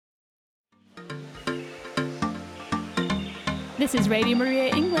This is Radio Maria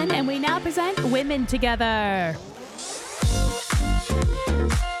England, and we now present Women Together.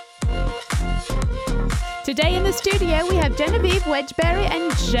 Today in the studio, we have Genevieve Wedgbury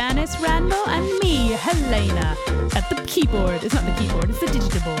and Janice Randall and me, Helena, at the keyboard. It's not the keyboard, it's the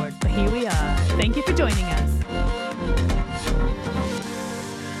digital board. But here we are. Thank you for joining us.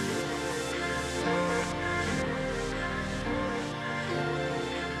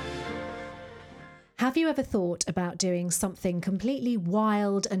 Have you ever thought about doing something completely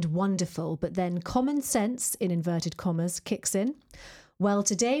wild and wonderful, but then common sense, in inverted commas, kicks in? Well,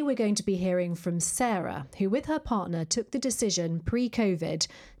 today we're going to be hearing from Sarah, who with her partner took the decision pre-COVID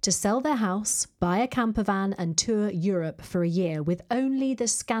to sell their house, buy a camper van and tour Europe for a year with only the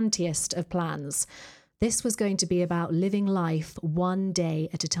scantiest of plans. This was going to be about living life one day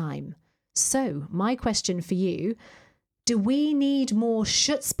at a time. So, my question for you: do we need more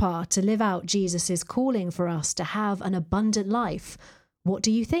chutzpah to live out Jesus' calling for us to have an abundant life? What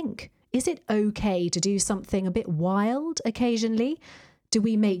do you think? Is it okay to do something a bit wild occasionally? Do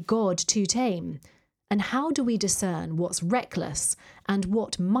we make God too tame? And how do we discern what's reckless and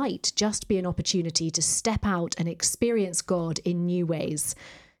what might just be an opportunity to step out and experience God in new ways?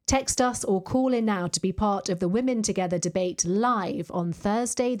 Text us or call in now to be part of the Women Together debate live on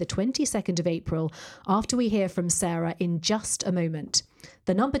Thursday, the 22nd of April, after we hear from Sarah in just a moment.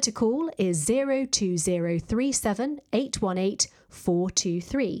 The number to call is 02037 818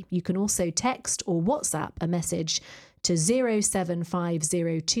 423. You can also text or WhatsApp a message to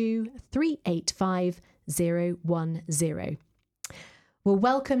 07502 385 010. Well,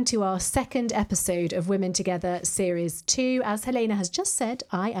 welcome to our second episode of Women Together Series 2. As Helena has just said,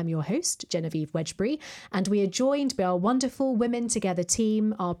 I am your host, Genevieve Wedgbury, and we are joined by our wonderful Women Together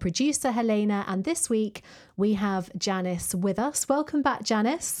team, our producer, Helena, and this week we have Janice with us. Welcome back,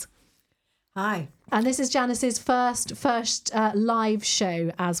 Janice. Hi. And this is Janice's first live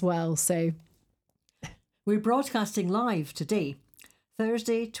show as well, so... We're broadcasting live today,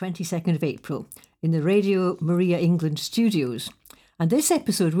 Thursday, 22nd of April, in the Radio Maria England studios. And this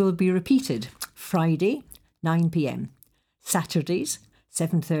episode will be repeated Friday, 9 p.m, Saturdays,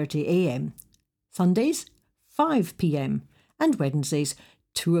 7:30 a.m, Sundays, 5 p.m, and Wednesdays,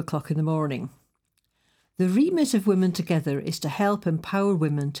 2 o'clock in the morning. The remit of Women Together is to help empower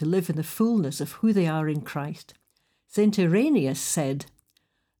women to live in the fullness of who they are in Christ. St. Irenaeus said,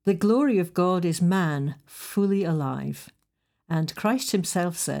 "The glory of God is man fully alive." And Christ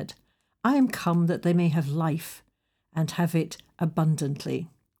himself said, "I am come that they may have life and have it abundantly."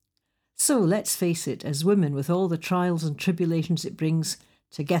 So let's face it, as women with all the trials and tribulations it brings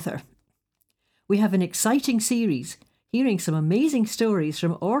together. We have an exciting series, hearing some amazing stories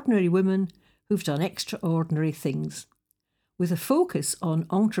from ordinary women who've done extraordinary things, with a focus on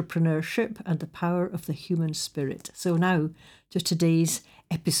entrepreneurship and the power of the human spirit. So now to today's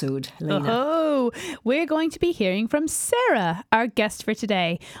episode, Helena. Oh, we're going to be hearing from Sarah, our guest for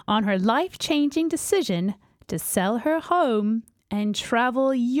today, on her life-changing decision to sell her home and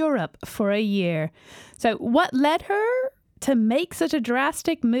travel Europe for a year. So what led her to make such a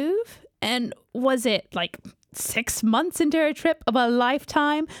drastic move? And was it like 6 months into her trip of a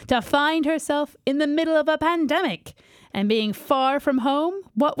lifetime to find herself in the middle of a pandemic and being far from home?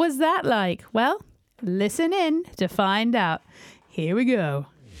 What was that like? Well, listen in to find out. Here we go.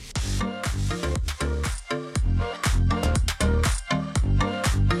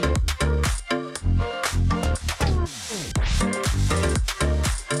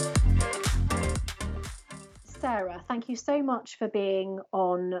 Sarah, thank you so much for being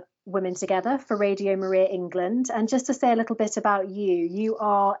on Women Together for Radio Maria England. And just to say a little bit about you, you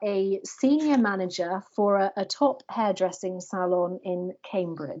are a senior manager for a top hairdressing salon in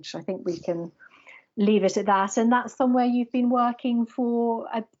Cambridge. I think we can leave it at that. And that's somewhere you've been working for,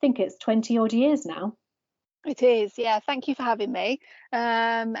 I think it's 20 odd years now. It is, yeah. Thank you for having me.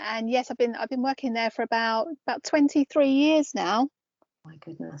 And yes, I've been working there for about 23 years now. My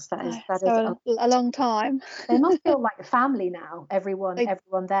goodness, that is a long time. They must feel like a family now. Everyone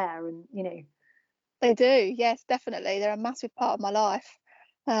there, and you know. They do, yes, definitely. They're a massive part of my life.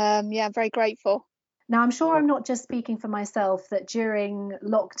 Yeah, I'm very grateful. Now, I'm sure I'm not just speaking for myself that during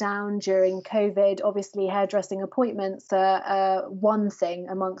lockdown, during COVID, obviously hairdressing appointments are one thing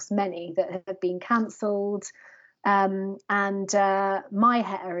amongst many that have been cancelled. And my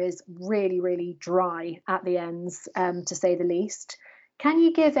hair is really, really dry at the ends, to say the least. Can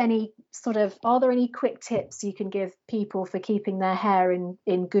you give are there any quick tips you can give people for keeping their hair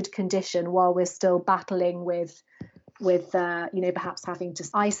in good condition while we're still battling with perhaps having to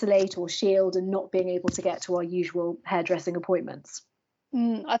isolate or shield and not being able to get to our usual hairdressing appointments?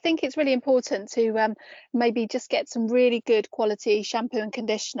 I think it's really important to maybe just get some really good quality shampoo and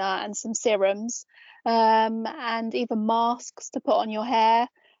conditioner and some serums, and even masks to put on your hair,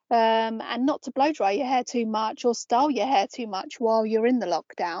 and not to blow dry your hair too much or style your hair too much while you're in the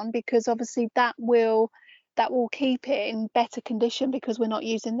lockdown, because obviously that will keep it in better condition because we're not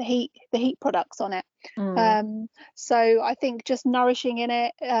using the heat products on it. Mm. So I think just nourishing in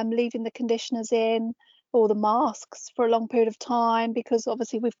it, leaving the conditioners in or the masks for a long period of time, because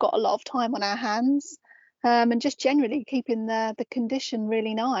obviously we've got a lot of time on our hands, and just generally keeping the condition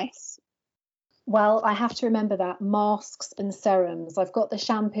really nice. Well, I have to remember that masks and serums. I've got the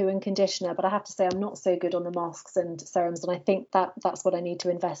shampoo and conditioner, but I have to say I'm not so good on the masks and serums, and I think that that's what I need to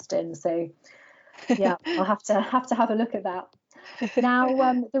invest in. So yeah, I'll have a look at that.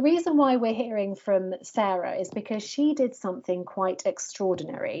 Now, the reason why we're hearing from Sarah is because she did something quite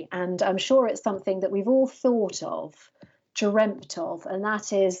extraordinary, and I'm sure it's something that we've all thought of, dreamt of, and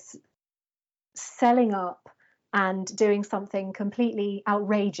that is selling up and doing something completely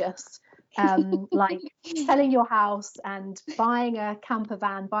outrageous, like selling your house and buying a camper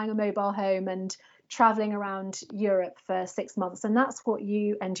van, buying a mobile home, and traveling around Europe for 6 months. And that's what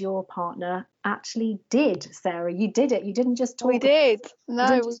you and your partner actually did, Sarah. You did it. You didn't just We talk about did. it. You No,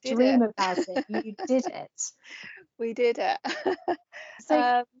 didn't we just did it. dream about it. You did it. We did it. So,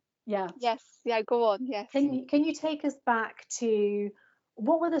 um, yeah. yes. Yeah. Go on. Yes. Can you take us back to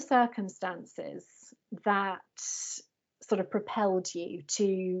what were the circumstances that sort of propelled you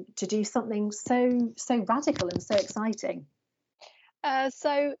to do something so radical and so exciting?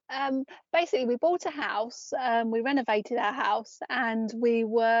 So basically, we bought a house, we renovated our house, and we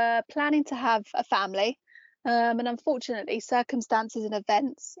were planning to have a family. And unfortunately, circumstances and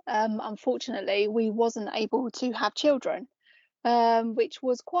events, unfortunately, we wasn't able to have children, which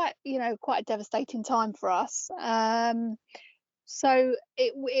was quite a devastating time for us. So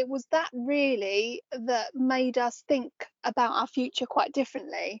it was that really that made us think about our future quite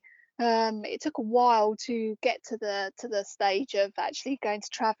differently. It took a while to get to the stage of actually going to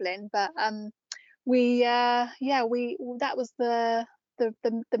traveling, but we yeah we that was the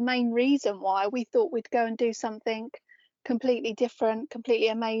main reason why we thought we'd go and do something completely different, completely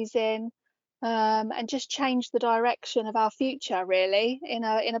amazing, and just change the direction of our future really in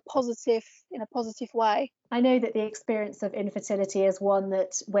a positive way. I know that the experience of infertility is one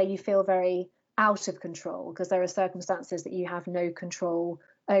that where you feel very out of control because there are circumstances that you have no control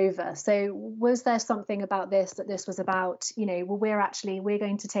over. So was there something about this that this was about, well, we're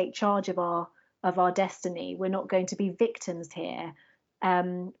going to take charge of our destiny. We're not going to be victims here.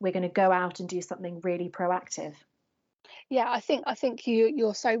 We're going to go out and do something really proactive. Yeah, I think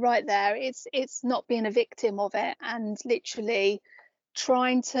you're so right there. It's not being a victim of it and literally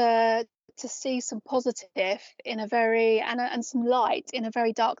trying to see some positive in a very and some light in a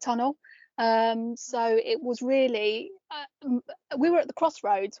very dark tunnel. So it was really we were at the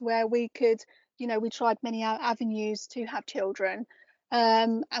crossroads where we could, we tried many avenues to have children.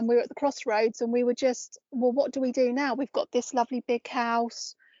 And we were at the crossroads and we were just, well, what do we do now? We've got this lovely big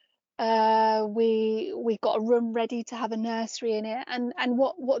house. We got a room ready to have a nursery in it, and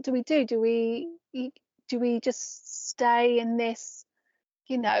what do we do? Do we just stay in this?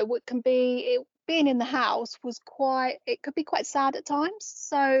 What can be being in the house was it could be quite sad at times.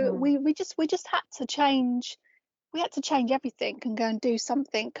 So Mm. we just had to change. We had to change everything and go and do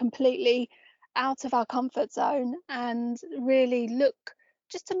something completely out of our comfort zone and really look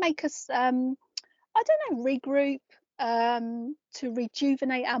just to make us I don't know, regroup, to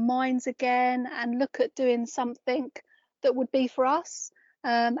rejuvenate our minds again and look at doing something that would be for us,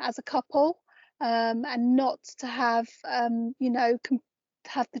 as a couple, and not to have,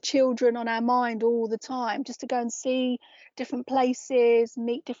 have the children on our mind all the time, just to go and see different places,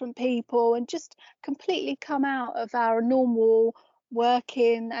 meet different people, and just completely come out of our normal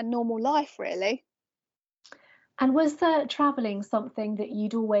working and normal life, really. And was the traveling something that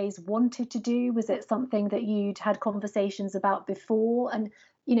you'd always wanted to do? Was it something that you'd had conversations about before? And,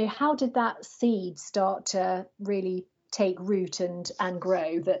 how did that seed start to really take root and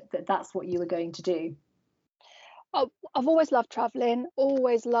grow that's what you were going to do? I've always loved traveling,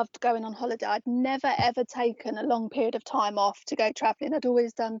 always loved going on holiday. I'd never ever taken a long period of time off to go traveling. I'd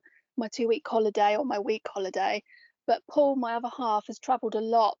always done my 2 week holiday or my week holiday. But Paul, my other half, has traveled a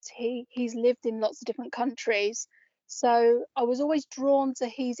lot. He's lived in lots of different countries. So I was always drawn to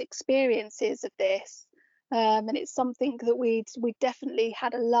his experiences of this. And it's something that we'd definitely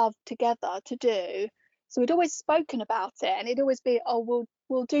had a love together to do. So we'd always spoken about it, and it'd always be, oh,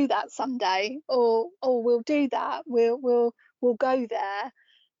 we'll do that someday, or oh, we'll do that, we'll go there.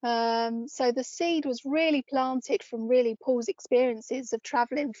 So the seed was really planted from really Paul's experiences of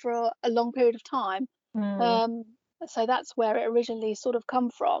traveling for a long period of time. Mm. Um, so that's where it originally sort of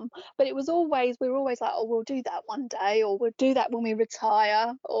come from. But it was always, we were always like, oh, we'll do that one day, or we'll do that when we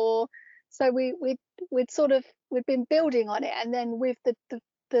retire, or so we'd sort of, we'd been building on it, and then with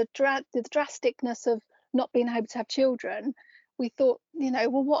the drasticness of not being able to have children, we thought,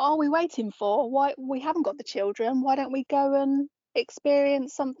 well, what are we waiting for? Why we haven't got the children? Why don't we go and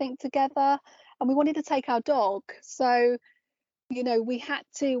experience something together? And we wanted to take our dog, so we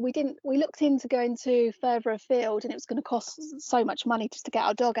looked into going to further afield, and it was going to cost so much money just to get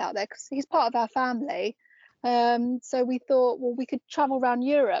our dog out there because he's part of our family. So we thought, well, we could travel around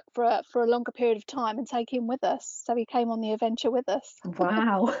Europe for a longer period of time and take him with us. So he came on the adventure with us.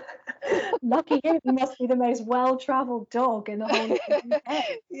 Wow. Lucky him. He must be the most well-traveled dog in the whole of the UK.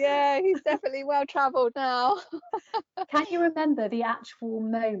 Yeah, he's definitely well traveled now. Can you remember the actual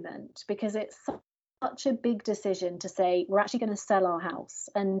moment? Because it's such a big decision to say, we're actually going to sell our house.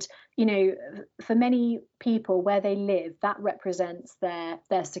 And, for many people where they live, that represents their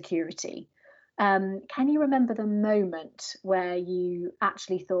security. Can you remember the moment where you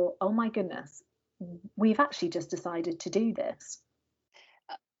actually thought, oh my goodness, we've actually just decided to do this?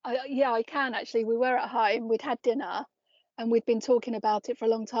 Yeah, I can actually. We were at home, we'd had dinner, and we'd been talking about it for a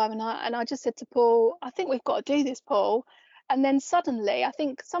long time. And I just said to Paul, I think we've got to do this, Paul. And then suddenly, I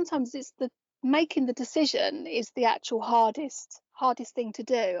think sometimes it's the making the decision is the actual hardest thing to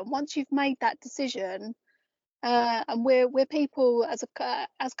do. And once you've made that decision, and we're people as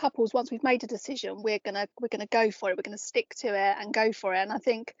couples, once we've made a decision, we're gonna go for it. We're gonna stick to it and go for it. And I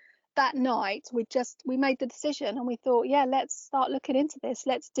think that night we made the decision, and we thought, yeah, let's start looking into this.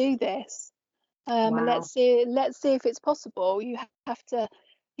 Let's do this, and Wow. let's see if it's possible. You have to,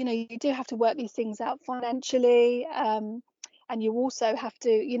 you do have to work these things out financially. And you also have to,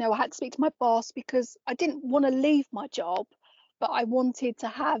 I had to speak to my boss because I didn't want to leave my job, but I wanted to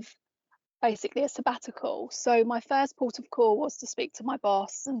have basically a sabbatical. So my first port of call was to speak to my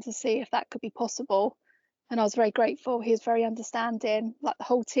boss and to see if that could be possible. And I was very grateful. He was very understanding. Like the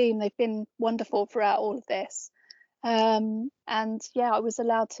whole team, they've been wonderful throughout all of this. And yeah, I was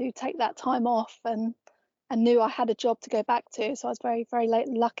allowed to take that time off and knew I had a job to go back to. So I was very, very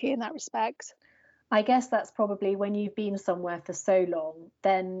lucky in that respect. I guess that's probably when you've been somewhere for so long,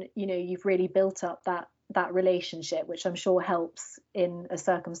 then you've really built up that relationship, which I'm sure helps in a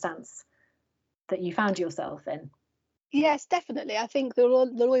circumstance that you found yourself in. Yes, definitely. I think the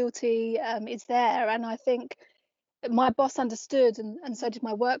loyalty is there, and I think my boss understood, and so did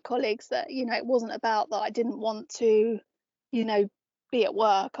my work colleagues, that it wasn't about that I didn't want to, you know, be at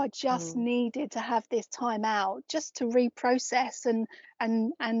work. I just Mm. needed to have this time out just to reprocess and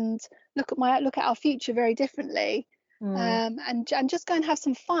look at our future very differently. Mm. And just go and have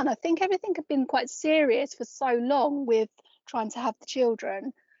some fun. I think everything had been quite serious for so long with trying to have the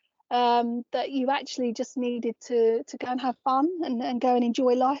children, that you actually just needed to go and have fun and go and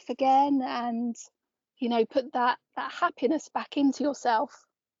enjoy life again, and put that happiness back into yourself.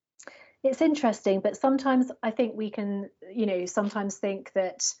 It's interesting, but sometimes I think we can, sometimes think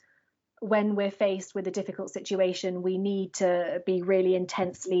that when we're faced with a difficult situation, we need to be really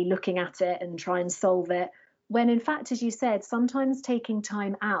intensely looking at it and try and solve it. When in fact, as you said, sometimes taking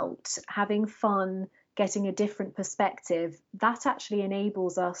time out, having fun, getting a different perspective, that actually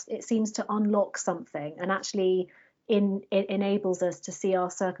enables us, it seems to unlock something and actually it enables us to see our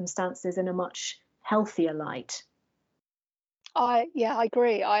circumstances in a much healthier light. I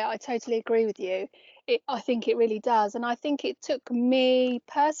agree. I totally agree with you. I think it really does, and I think it took me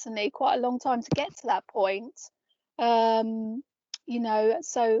personally quite a long time to get to that point. Um,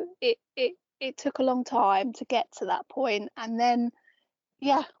 so it took a long time to get to that point, and then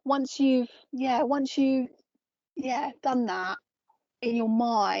yeah, once you've done that in your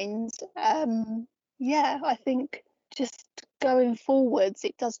mind, yeah, I think just going forwards,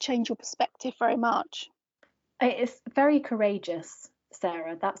 it does change your perspective very much. It's very courageous,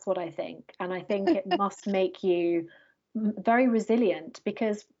 Sarah. That's what I think. And I think it must make you very resilient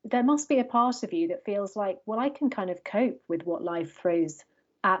because there must be a part of you that feels like, well, I can kind of cope with what life throws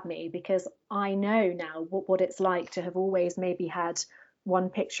at me because I know now what it's like to have always maybe had one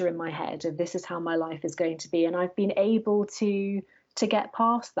picture in my head of this is how my life is going to be. And I've been able to get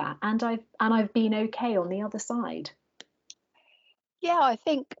past that and I've been okay on the other side. Yeah, I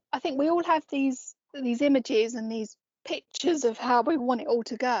think we all have these images and these pictures of how we want it all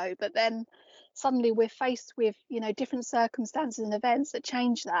to go, but then suddenly we're faced with different circumstances and events that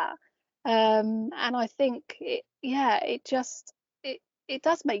change that. And I think it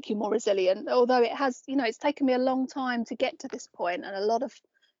does make you more resilient. Although it has, it's taken me a long time to get to this point, and a lot of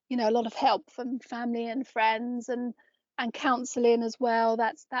a lot of help from family and friends, and counselling as well.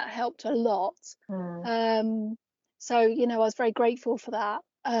 That helped a lot. Mm. So I was very grateful for that.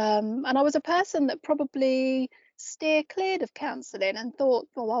 And I was a person that probably steer cleared of counselling and thought,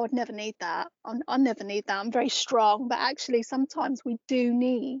 oh, I would never need that. I never need that. I'm very strong. But actually, sometimes we do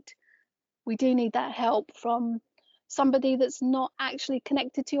need that help from somebody that's not actually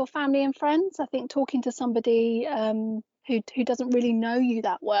connected to your family and friends. I think talking to somebody who doesn't really know you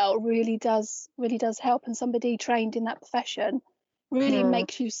that well really does help, and somebody trained in that profession really Mm.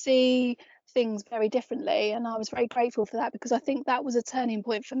 makes you see things very differently. And I was very grateful for that, because I think that was a turning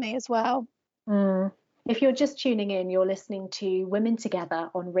point for me as well. Mm. If you're just tuning in, you're listening to Women Together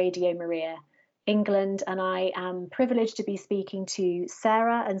on Radio Maria England, and I am privileged to be speaking to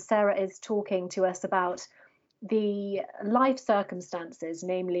Sarah, and Sarah is talking to us about the life circumstances,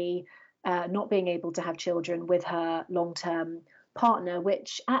 namely not being able to have children with her long-term partner,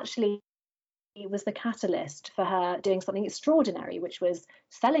 which actually was the catalyst for her doing something extraordinary, which was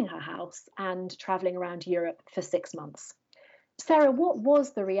selling her house and traveling around Europe for 6 months. Sarah, what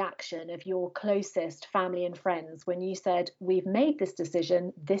was the reaction of your closest family and friends when you said, we've made this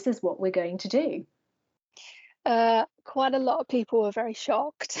decision, this is what we're going to do? Quite a lot of people were very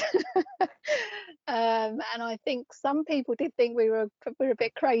shocked. And I think some people did think we were a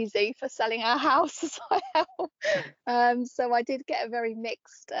bit crazy for selling our house as well. So I did get a very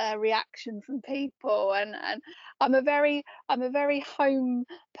mixed reaction from people, and I'm a very home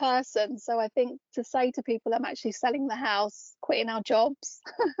person. So I think to say to people I'm actually selling the house, quitting our jobs,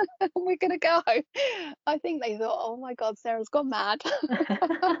 and we're gonna go, I think they thought, oh my God, Sarah's gone mad.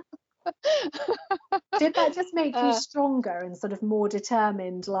 Did that just make you Uh, stronger and sort of more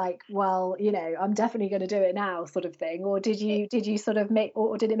determined, like, well, I'm definitely going to do it now, sort of thing? Or did you sort of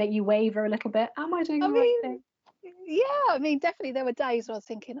or did it make you waver a little bit? Am I doing I the right mean, thing? yeah, I mean, definitely there were days where I was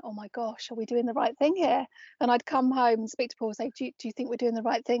thinking, oh my gosh, are we doing the right thing here? And I'd come home and speak to Paul and say, do you think we're doing the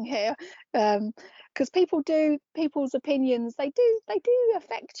right thing here? Because people's opinions, they do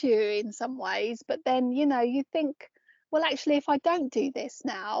affect you in some ways, but then, you think, well, actually, if I don't do this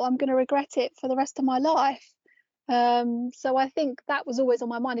now, I'm going to regret it for the rest of my life. So I think that was always on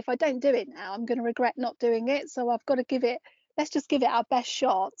my mind. If I don't do it now, I'm going to regret not doing it. So I've got to let's just give it our best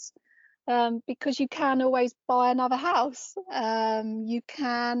shot. Because you can always buy another house. You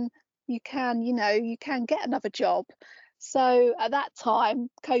can get another job. So at that time,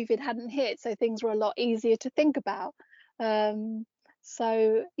 COVID hadn't hit, so things were a lot easier to think about.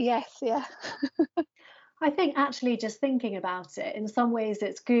 So yes, yeah. I think actually just thinking about it, in some ways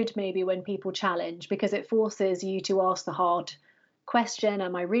it's good maybe when people challenge, because it forces you to ask the hard question,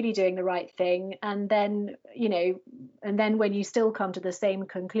 am I really doing the right thing? And then, when you still come to the same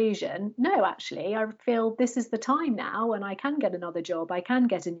conclusion, no, actually, I feel this is the time now and I can get another job, I can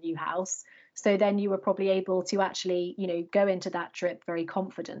get a new house. So then you were probably able to actually, go into that trip very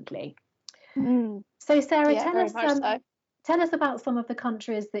confidently. Mm, So Sarah, yeah, tell very us much so. tell us about some of the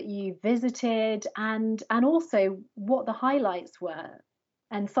countries that you visited, and also what the highlights were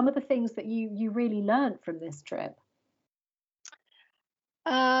and some of the things that you really learned from this trip.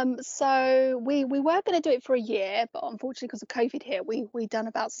 So we were going to do it for a year, but unfortunately, because of COVID here, we done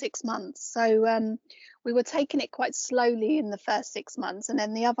about 6 months. So we were taking it quite slowly in the first 6 months, and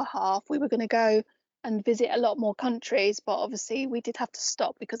then the other half we were going to go and visit a lot more countries. But obviously, we did have to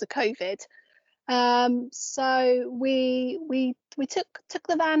stop because of COVID. So we took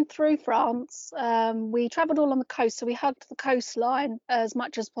the van through France. We travelled all on the coast, so we hugged the coastline as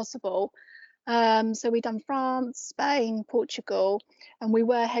much as possible. So we'd done France, Spain, Portugal, and we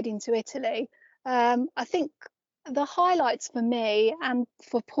were heading to Italy. I think the highlights for me and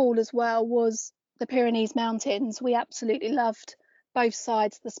for Paul as well was the Pyrenees Mountains. We absolutely loved both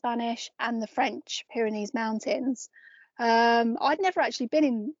sides, the Spanish and the French Pyrenees Mountains. I'd never actually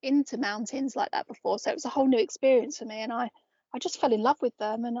been into mountains like that before, so it was a whole new experience for me, and I just fell in love with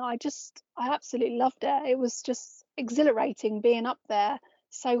them, and I absolutely loved it. It was just exhilarating being up there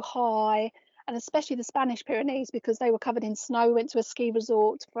so high, and especially the Spanish Pyrenees, because they were covered in snow. We went to a ski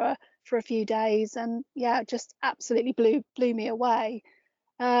resort for a few days, and yeah, it just absolutely blew me away.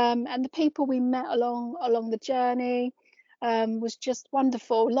 And the people we met along the journey was just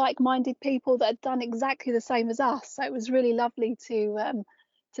wonderful, like-minded people that had done exactly the same as us. So it was really lovely to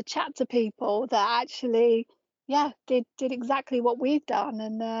chat to people that actually, yeah, did exactly what we've done,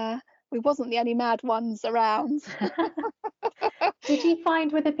 and we wasn't the only mad ones around. Did you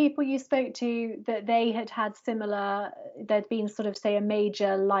find with the people you spoke to that they had similar, there'd been sort of, say, a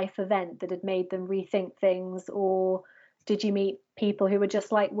major life event that had made them rethink things, or did you meet people who were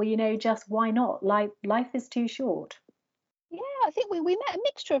just like, well, just why not? Life is too short. Yeah, I think we met a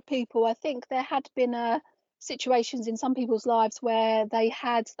mixture of people. I think there had been situations in some people's lives where I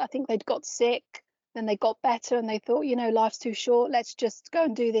think they'd got sick, then they got better, and they thought, life's too short. Let's just go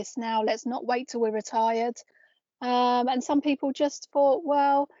and do this now. Let's not wait till we're retired. And some people just thought,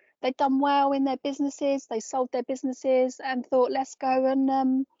 well, they'd done well in their businesses, they sold their businesses, and thought, let's go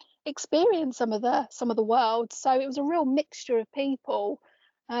and experience some of the world. So it was a real mixture of people.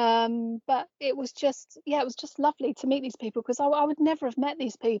 But it was just, yeah, it was just lovely to meet these people because I would never have met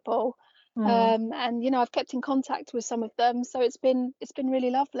these people. Mm. And I've kept in contact with some of them, so it's been really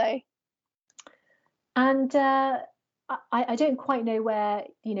lovely. And I don't quite know where,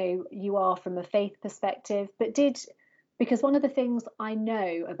 you are from a faith perspective, but because one of the things I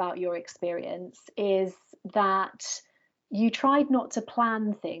know about your experience is that you tried not to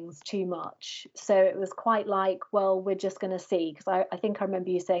plan things too much. So it was quite like, well, we're just going to see. Because I think I remember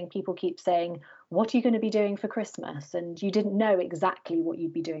you saying, people keep saying, what are you going to be doing for Christmas? And you didn't know exactly what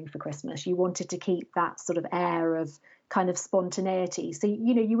you'd be doing for Christmas. You wanted to keep that sort of air of kind of spontaneity. So,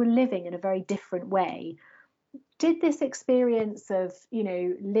 you were living in a very different way. Did this experience of,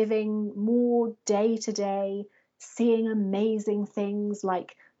 living more day to day, seeing amazing things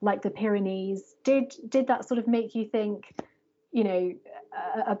like the Pyrenees, did that sort of make you think,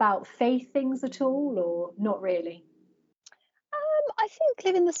 about faith things at all, or not really? I think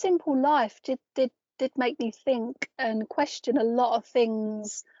living the simple life did make me think and question a lot of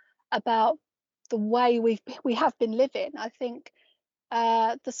things about the way we have been living. I think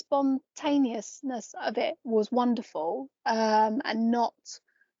the spontaneousness of it was wonderful, and not,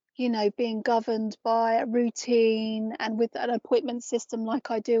 being governed by a routine and with an appointment system like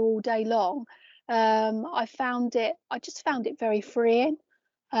I do all day long. I just found it very freeing.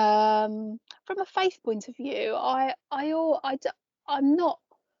 From a faith point of view, I'm not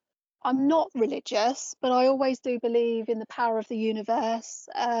I'm not religious, but I always do believe in the power of the universe,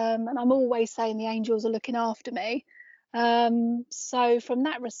 and I'm always saying the angels are looking after me. So from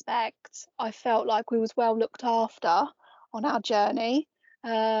that respect, I felt like we was well looked after on our journey,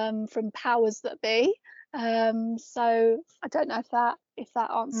 from powers that be. So I don't know if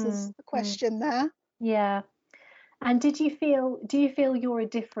that answers Mm, the mm, question there. yeah. And do you feel you're a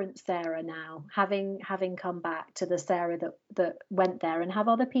different Sarah now, having come back to the Sarah that went there, and have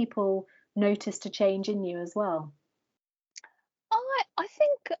other people noticed a change in you as well?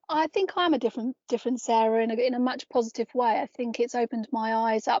 I think I'm a different Sarah in a much positive way. I think it's opened my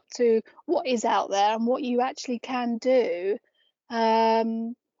eyes up to what is out there and what you actually can do.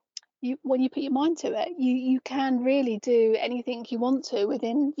 Um, you When you put your mind to it, you can really do anything you want to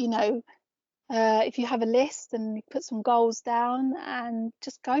within, if you have a list and you put some goals down and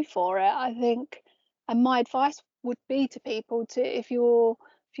just go for it. I think, and my advice would be to people to, if you're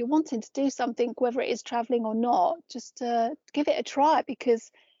wanting to do something, whether it is traveling or not, just give it a try,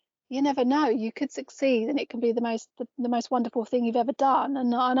 because you never know, you could succeed and it can be the most wonderful thing you've ever done.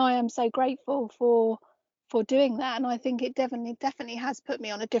 And I am so grateful for doing that, and I think it definitely has put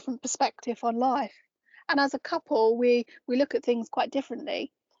me on a different perspective on life. And as a couple, we look at things quite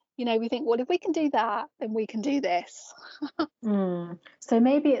differently. We think, well, if we can do that, then we can do this. Mm. So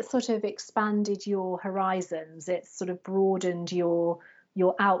maybe it's sort of expanded your horizons. It's sort of broadened your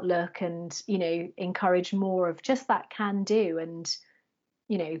outlook, and encouraged more of just that can do, and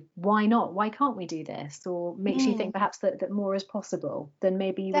why not? Why can't we do this? Or makes you think Mm, perhaps that more is possible than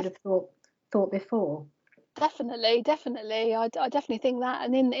maybe you would def- have thought before. Definitely. I definitely think that.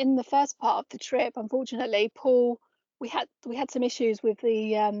 And in the first part of the trip, unfortunately, Paul, we had some issues with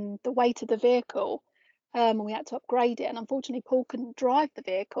the weight of the vehicle, and we had to upgrade it. And unfortunately, Paul couldn't drive the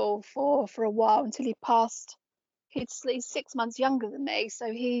vehicle for a while until he passed. He's 6 months younger than me,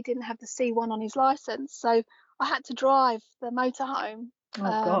 so he didn't have the C1 on his license. So I had to drive the motorhome, Oh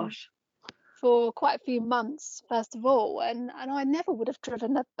um, gosh. for quite a few months, first of all. And I never would have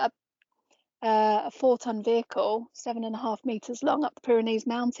driven a 4-ton vehicle, 7.5 meters long, up the Pyrenees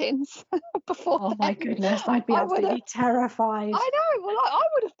Mountains before Oh my then. goodness, I'd be I would have, absolutely terrified. I know, well, I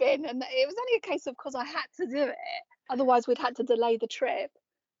would have been, and it was only a case of, because I had to do it, otherwise we'd had to delay the trip.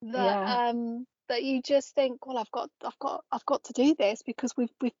 That Yeah. that you just think, well, I've got to do this because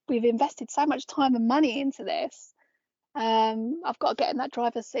we've invested so much time and money into this. I've got to get in that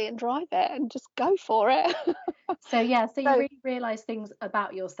driver's seat and drive it and just go for it. So yeah, so you So really realize things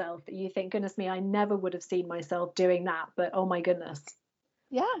about yourself that you think, goodness me, I never would have seen myself doing that, but oh my goodness,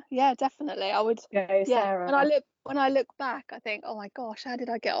 yeah, definitely. I would, go yeah. Sarah. When I look back, I think, oh my gosh, how did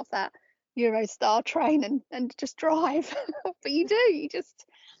I get off that Eurostar train and just drive? But you do it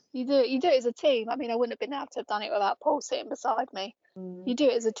as a team. I mean, I wouldn't have been able to have done it without Paul sitting beside me. Mm. You do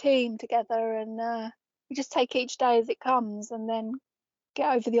it as a team together, and you just take each day as it comes, and then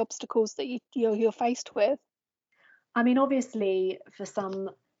get over the obstacles that you're faced with. I mean, obviously, for some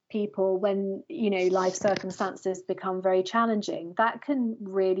people, when, life circumstances become very challenging, that can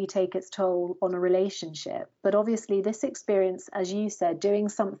really take its toll on a relationship. But obviously, this experience, as you said, doing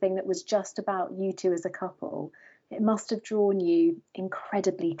something that was just about you two as a couple, it must have drawn you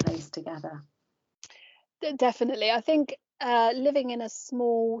incredibly close together. Definitely. I think living in a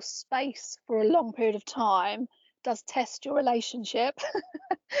small space for a long period of time does test your relationship.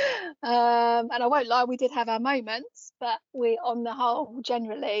 And I won't lie, we did have our moments, but we, on the whole,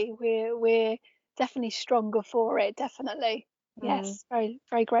 generally, we're definitely stronger for it. Definitely. Mm. Yes, very,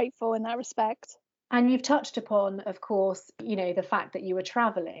 very grateful in that respect. And you've touched upon, of course, the fact that you were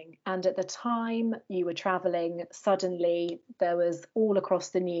traveling. And at the time you were traveling, suddenly there was all across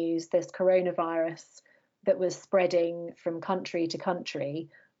the news this coronavirus that was spreading from country to country.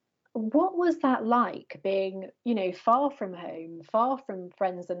 What was that like, being, far from home, far from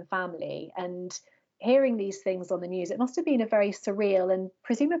friends and family, and hearing these things on the news? It must have been a very surreal and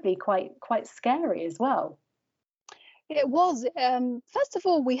presumably quite scary as well. It was. First of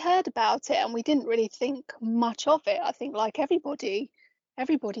all, we heard about it and we didn't really think much of it. I think, like everybody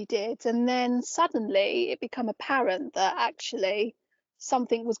did. And then suddenly it became apparent that actually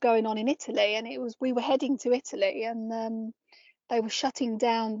something was going on in Italy, and we were heading to Italy, and they were shutting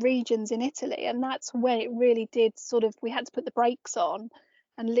down regions in Italy, and that's when it really did sort of. We had to put the brakes on,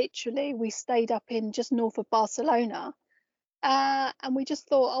 and literally we stayed up in just north of Barcelona. And we just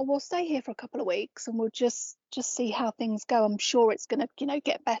thought, oh, we'll stay here for a couple of weeks and we'll just see how things go. I'm sure it's going to,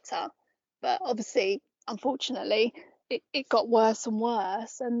 get better. But obviously, unfortunately, it got worse and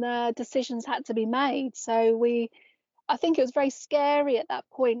worse, and decisions had to be made. So I think it was very scary at that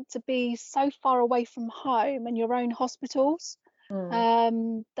point to be so far away from home and your own hospitals,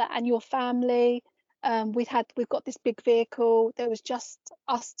 and your family. We've got this big vehicle. There was just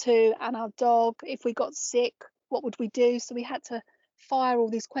us two and our dog. If we got sick, what would we do? So we had to fire all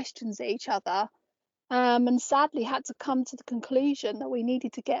these questions at each other, and sadly had to come to the conclusion that we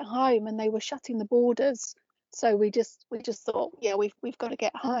needed to get home, and they were shutting the borders. So we just thought, yeah, we've got to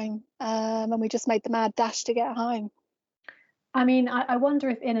get home, and we just made the mad dash to get home. I mean, I wonder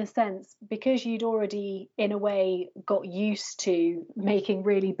if, in a sense, because you'd already, in a way, got used to making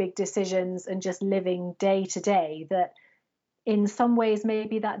really big decisions and just living day to day, that in some ways,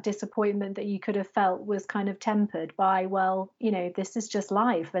 maybe that disappointment that you could have felt was kind of tempered by, well, this is just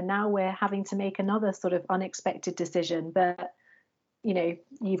life. And now we're having to make another sort of unexpected decision. But,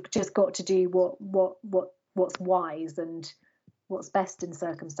 you've just got to do what's wise and what's best in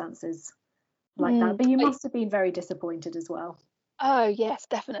circumstances like that. But you must have been very disappointed as well. Oh yes,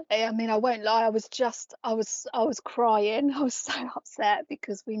 definitely. I mean, I won't lie, I was crying. I was so upset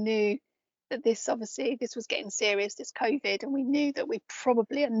because we knew that this was getting serious, this COVID, and we knew that we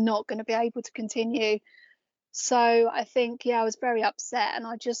probably are not going to be able to continue. So I think, yeah, I was very upset, and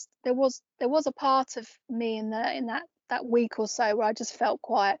there was a part of me in that week or so where I just felt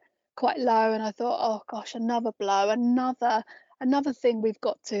quite low, and I thought, oh gosh, another blow, another thing we've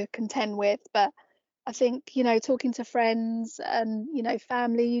got to contend with. But I think, talking to friends and,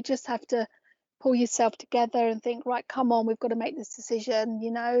 family, you just have to pull yourself together and think, right, come on, we've got to make this decision.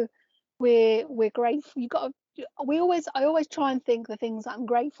 We're grateful. I always try and think the things that I'm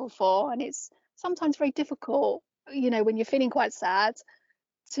grateful for, and it's sometimes very difficult, when you're feeling quite sad,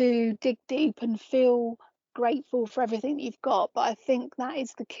 to dig deep and feel grateful for everything that you've got. But I think that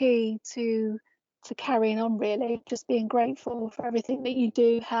is the key to carrying on, really, just being grateful for everything that you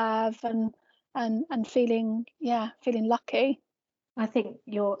do have, and feeling lucky. I think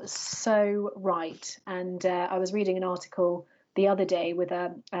you're so right. And I was reading an article the other day with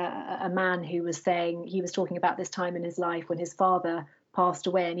a man who was saying, he was talking about this time in his life when his father passed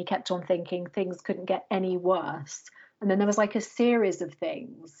away, and he kept on thinking things couldn't get any worse. And then there was like a series of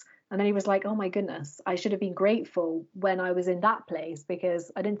things. And then he was like, oh my goodness, I should have been grateful when I was in that place,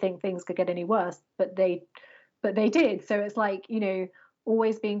 because I didn't think things could get any worse, but they did. So it's like,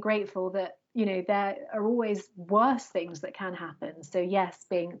 always being grateful that, there are always worse things that can happen. So yes,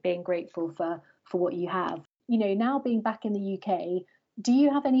 being grateful for what you have. Now being back in the UK, do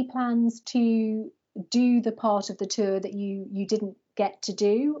you have any plans to do the part of the tour that you didn't get to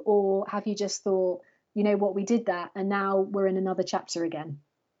do, or have you just thought, what, we did that and now we're in another chapter again?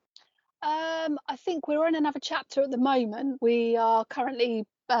 I think we're in another chapter at the moment. We are currently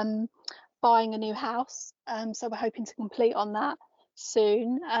buying a new house, so we're hoping to complete on that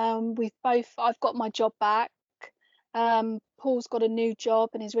soon. I've got my job back. Paul's got a new job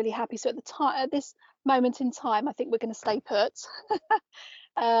and is really happy. So at this moment in time, I think we're going to stay put.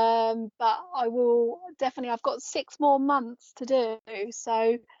 But I will definitely, I've got 6 more months to do.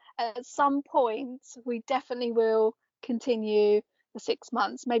 So at some point, we definitely will continue the 6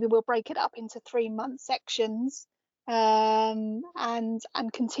 months. Maybe we'll break it up into 3-month sections, and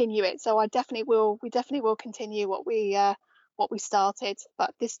continue it. So we definitely will continue what we started.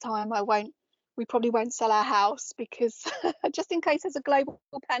 But this time we probably won't sell our house, because just in case there's a global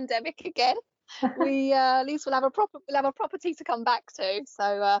pandemic again, we at least we'll have a property to come back to.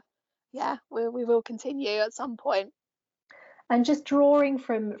 So yeah, we will continue at some point. And just drawing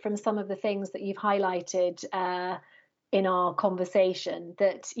from some of the things that you've highlighted in our conversation,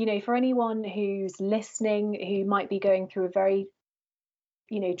 that, you know, for anyone who's listening who might be going through a very,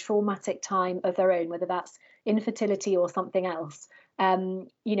 you know, traumatic time of their own, whether that's infertility or something else,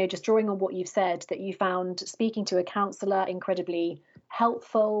 you know, just drawing on what you've said, that you found speaking to a counsellor incredibly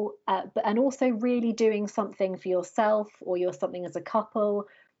helpful, and also really doing something for yourself, or you're something as a couple,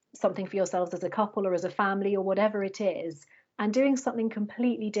 something for yourselves as a couple or as a family or whatever it is, and doing something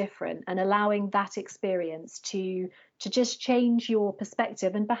completely different and allowing that experience to just change your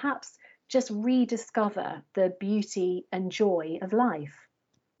perspective and perhaps just rediscover the beauty and joy of life.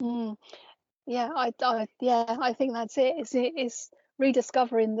 Yeah, I think that's it. It's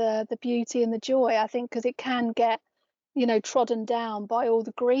rediscovering the beauty and the joy. I think because it can get, you know, trodden down by all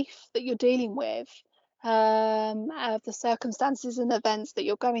the grief that you're dealing with, out of the circumstances and events that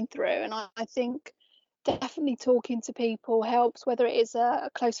you're going through. And I think definitely talking to people helps, whether it is a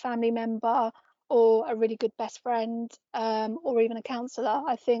close family member or a really good best friend, or even a counsellor.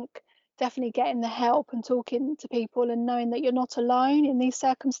 I think definitely getting the help and talking to people and knowing that you're not alone in these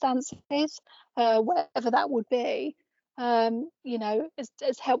circumstances, whatever that would be, you know,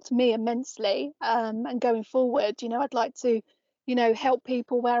 has helped me immensely. And going forward, you know, I'd like to, you know, help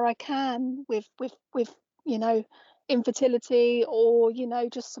people where I can with you know, infertility, or, you know,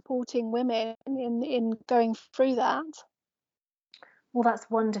 just supporting women in going through that. Well, that's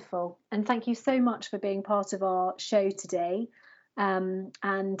wonderful. And thank you so much for being part of our show today. And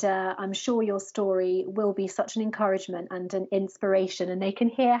I'm sure your story will be such an encouragement and an inspiration, and they can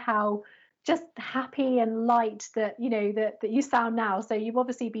hear how just happy and light that, you know, that you sound now. So you've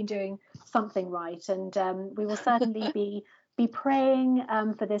obviously been doing something right, and we will certainly be praying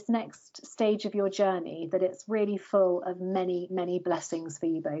for this next stage of your journey, that it's really full of many, many blessings for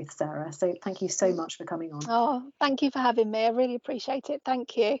you both, Sarah. So thank you so much for coming on. Oh, thank you for having me. I really appreciate it.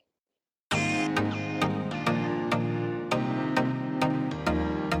 Thank you.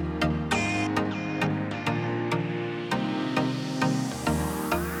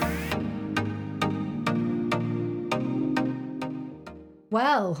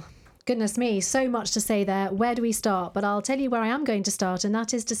 Well, goodness me, so much to say there. Where do we start? But I'll tell you where I am going to start, and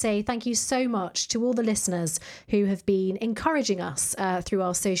that is to say thank you so much to all the listeners who have been encouraging us through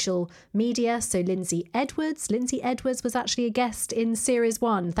our social media. So Lindsay Edwards was actually a guest in Series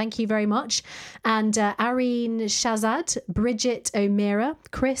 1. Thank you very much. And Areen Shazad, Bridget O'Meara,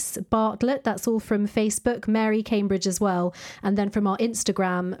 Chris Bartlett, that's all from Facebook, Mary Cambridge as well. And then from our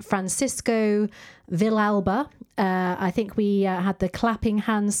Instagram, Francisco Villalba. I think we had the clapping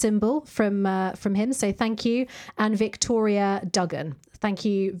hand symbol from him, so thank you. And Victoria Duggan, thank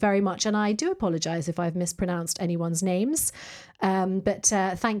you very much. And I do apologise if I've mispronounced anyone's names, but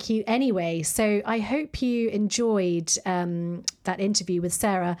thank you anyway. So I hope you enjoyed that interview with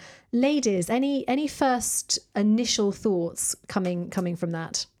Sarah. Ladies, any first initial thoughts coming from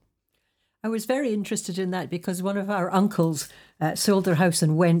that? I was very interested in that because one of our uncles sold their house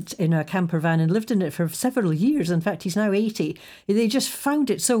and went in a camper van and lived in it for several years. In fact, he's now 80. They just found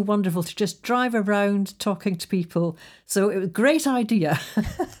it so wonderful to just drive around talking to people. So it was a great idea.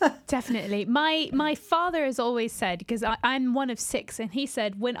 Definitely. My father has always said, because I'm one of 6, and he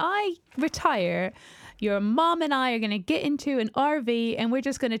said, when I retire, your mom and I are going to get into an RV and we're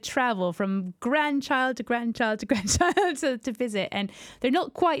just going to travel from grandchild to grandchild to grandchild to visit. And they're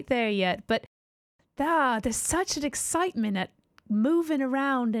not quite there yet, but there's such an excitement at moving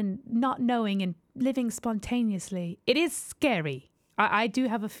around and not knowing and living spontaneously. It is scary. I do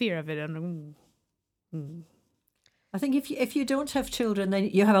have a fear of it. I think if you don't have children, then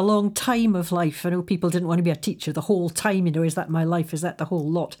you have a long time of life. I know people didn't want to be a teacher the whole time. You know, is that my life? Is that the whole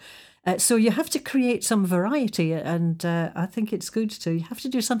lot? So you have to create some variety, and I think it's good to. You have to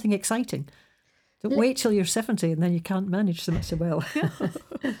do something exciting. Don't wait till you're 70 and then you can't manage so well.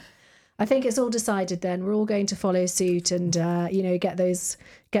 I think it's all decided then. We're all going to follow suit and, get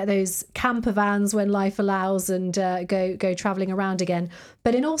those camper vans when life allows and go travelling around again.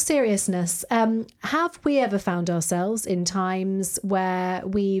 But in all seriousness, have we ever found ourselves in times where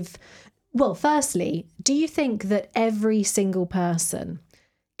firstly, do you think that every single person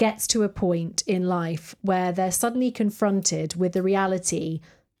gets to a point in life where they're suddenly confronted with the reality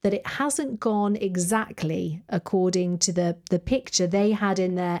that it hasn't gone exactly according to the picture they had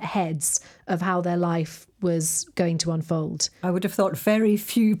in their heads of how their life was going to unfold. I would have thought very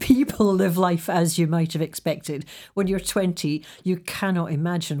few people live life as you might have expected. When you're 20, you cannot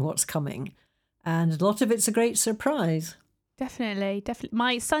imagine what's coming. And a lot of it's a great surprise. Definitely.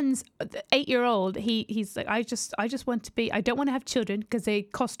 My son's 8-year-old. He's like, I just want to be, I don't want to have children because they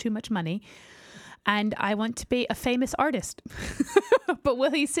cost too much money. And I want to be a famous artist. But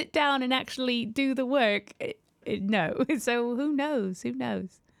will he sit down and actually do the work? No. So who knows? Who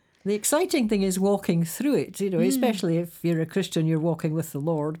knows? The exciting thing is walking through it, especially if you're a Christian, you're walking with the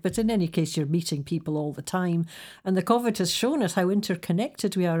Lord. But in any case, you're meeting people all the time. And the COVID has shown us how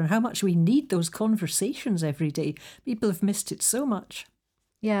interconnected we are and how much we need those conversations every day. People have missed it so much.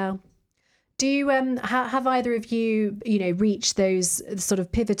 Yeah. Do you have either of you, reached those sort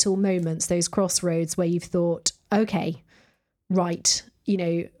of pivotal moments, those crossroads where you've thought, okay, right,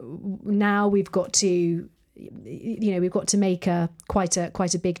 now we've got to make quite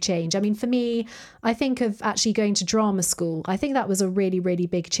a big change. I mean, for me, I think of actually going to drama school. I think that was a really, really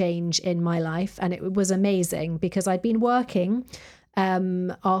big change in my life. And it was amazing because I'd been working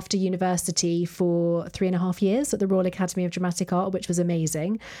after university for 3.5 years at the Royal Academy of Dramatic Art, which was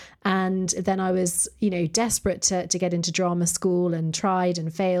amazing. And then I was, desperate to get into drama school and tried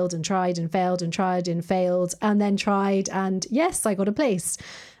and failed and tried and failed and tried and failed and then tried. And yes, I got a place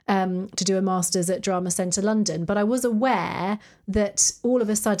to do a master's at Drama Centre London. But I was aware that all of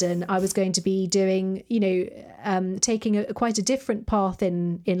a sudden I was going to be doing, taking quite a different path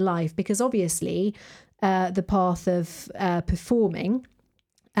in life, because obviously the path of performing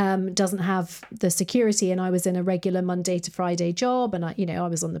doesn't have the security, and I was in a regular Monday to Friday job, and I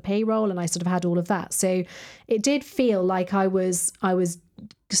was on the payroll, and I sort of had all of that. So it did feel like I was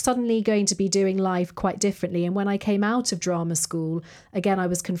suddenly going to be doing life quite differently. And when I came out of drama school, again, I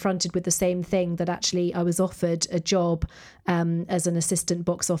was confronted with the same thing, that actually I was offered a job as an assistant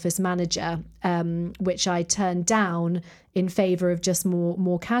box office manager, which I turned down in favour of just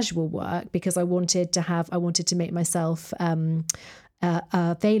more casual work, because I wanted to make myself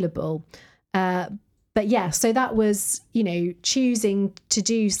available. But yeah, so that was, choosing to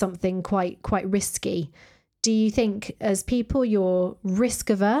do something quite risky. Do you think as people you're risk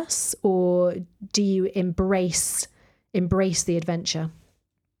averse, or do you embrace the adventure?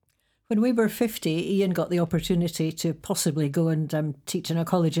 When we were 50, Ian got the opportunity to possibly go and teach in a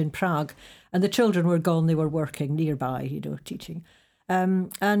college in Prague, and the children were gone. They were working nearby, teaching.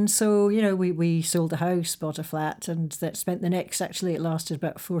 And so, we sold a house, bought a flat, and that spent the next, actually it lasted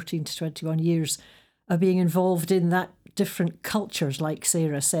about 14 to 21 years of being involved in that different cultures, like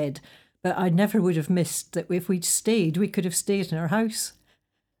Sarah said. But I never would have missed that if we'd stayed, we could have stayed in our house.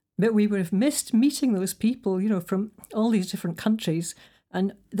 But we would have missed meeting those people, from all these different countries.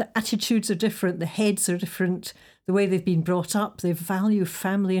 And the attitudes are different, the heads are different, the way they've been brought up, they value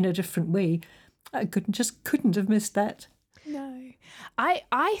family in a different way. I couldn't have missed that. No. I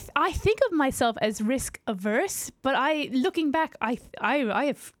think of myself as risk averse, but looking back, I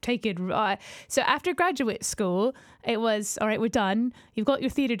have taken, so after graduate school, it was, all right, we're done. You've got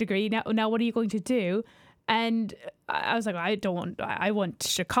your theatre degree. Now what are you going to do? And I was like, I want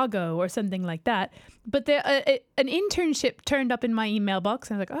Chicago or something like that. But an internship turned up in my email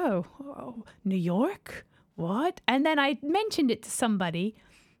box, and I was like, oh, New York? What? And then I mentioned it to somebody,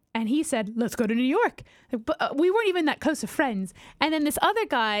 and he said, let's go to New York. But we weren't even that close of friends. And then this other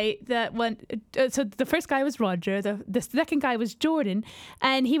guy that went, so the first guy was Roger, the second guy was Jordan,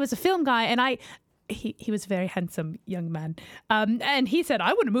 and he was a film guy, and he was a very handsome young man. And he said,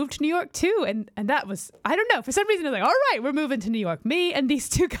 I want to move to New York too. And that was, I don't know, for some reason I was like, all right, we're moving to New York. Me and these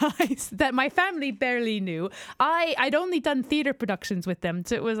two guys that my family barely knew. I'd only done theatre productions with them.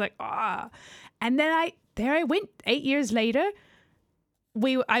 So it was like, And then I went 8 years later.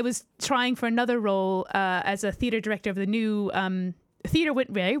 I was trying for another role as a theatre director of the new theatre. Went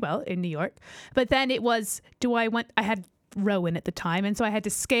very well in New York, but then it was, I had Rowan at the time, and so I had to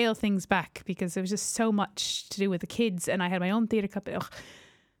scale things back because there was just so much to do with the kids, and I had my own theatre company.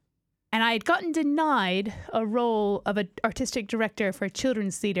 And I had gotten denied a role of an artistic director for a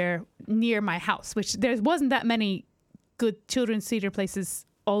children's theatre near my house, which there wasn't that many good children's theatre places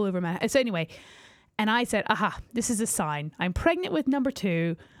all over my house. So anyway, and I said, this is a sign. I'm pregnant with number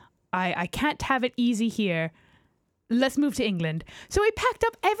 2. I can't have it easy here. Let's move to England. So we packed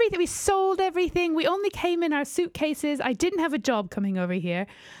up everything. We sold everything. We only came in our suitcases. I didn't have a job coming over here.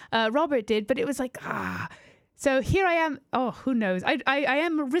 Robert did, but it was like, So here I am. Oh, who knows? I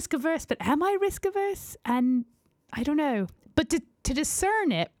am risk averse, but am I risk averse? And I don't know. But to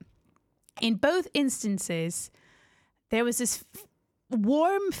discern it, in both instances, there was this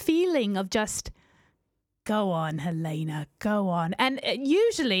warm feeling of just, go on, Helena, go on. And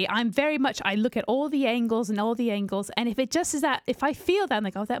usually I look at all the angles. And if it just is that, if I feel that, I'm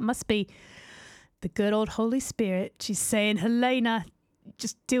like, oh, that must be the good old Holy Spirit. She's saying, Helena,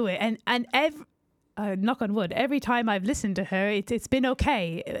 just do it. And every, knock on wood, every time I've listened to her, it's been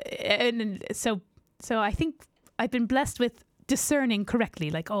okay. And so I think I've been blessed with discerning correctly.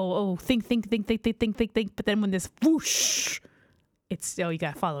 Like, think. But then when this whoosh, it's, you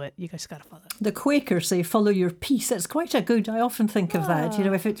got to follow it. You just got to follow it. The Quakers say, follow your peace. That's quite a good, I often think of that. You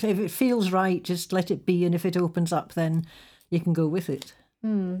know, if it feels right, just let it be. And if it opens up, then you can go with it.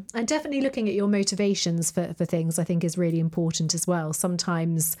 And definitely looking at your motivations for things, I think, is really important as well.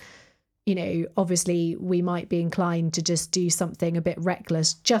 Sometimes, you know, obviously we might be inclined to just do something a bit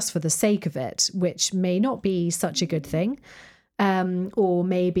reckless just for the sake of it, which may not be such a good thing. Or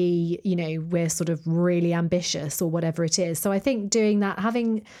maybe, you know, we're sort of really ambitious or whatever it is. So I think doing that,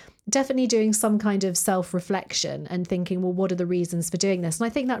 definitely doing some kind of self-reflection and thinking, well, what are the reasons for doing this? And I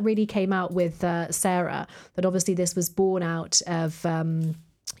think that really came out with Sarah, that obviously this was born out of,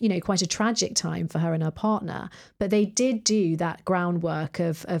 you know, quite a tragic time for her and her partner. But they did do that groundwork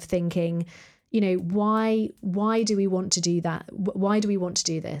of thinking, you know, why do we want to do that? Why do we want to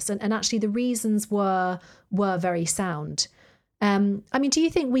do this? And actually the reasons were very sound. I mean, do you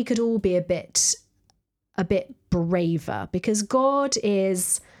think we could all be a bit braver? Because God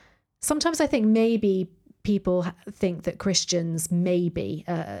is, sometimes I think maybe people think that Christians maybe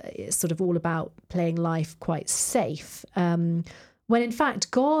it's sort of all about playing life quite safe, when in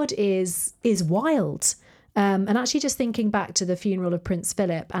fact God is wild. And actually just thinking back to the funeral of Prince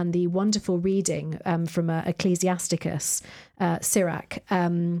Philip and the wonderful reading from Ecclesiasticus, Sirach,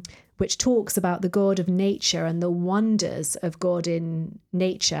 which talks about the God of nature and the wonders of God in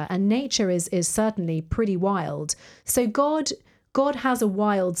nature. And nature is certainly pretty wild. So God has a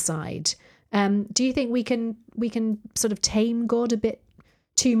wild side. Do you think we can sort of tame God a bit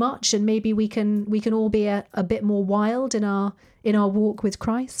too much, and maybe we can all be a bit more wild in our walk with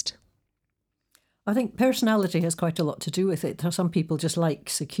Christ? I think personality has quite a lot to do with it. Some people just like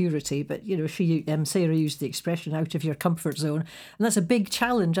security, but, you know, Sarah used the expression out of your comfort zone. And that's a big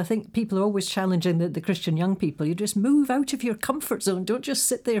challenge. I think people are always challenging the Christian young people. You just move out of your comfort zone. Don't just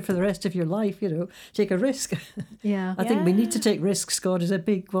sit there for the rest of your life, you know, take a risk. Yeah. I think we need to take risks. God is a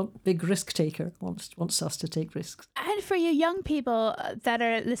big risk taker, wants us to take risks. And for you young people that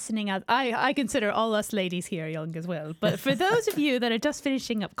are listening out, I consider all us ladies here young as well. But for those of you that are just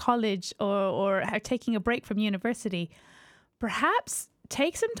finishing up college or are taking a break from university, perhaps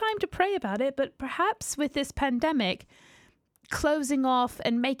take some time to pray about it. But perhaps with this pandemic closing off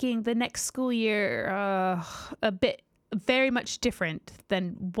and making the next school year a bit very much different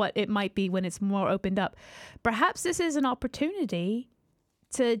than what it might be when it's more opened up, perhaps this is an opportunity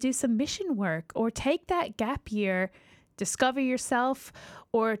to do some mission work or take that gap year, discover yourself,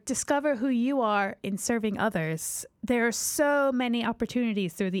 or discover who you are in serving others. There are so many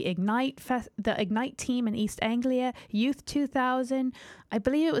opportunities through the Ignite team in East Anglia, Youth 2000. I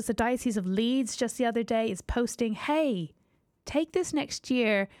believe it was the Diocese of Leeds just the other day is posting, hey, take this next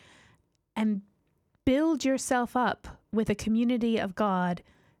year and build yourself up with a community of God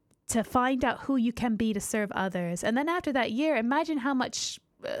to find out who you can be to serve others. And then after that year, imagine how much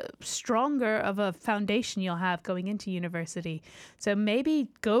stronger of a foundation you'll have going into university. So maybe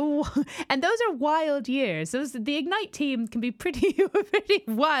go, and those are wild years. The Ignite team can be pretty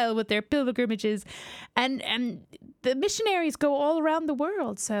wild with their pilgrimages, and the missionaries go all around the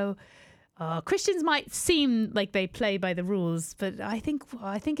world. So Christians might seem like they play by the rules, but I think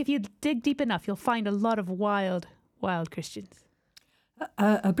if you dig deep enough, you'll find a lot of wild Christians.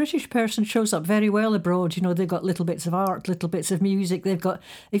 A British person shows up very well abroad. You know, they've got little bits of art, little bits of music. They've got,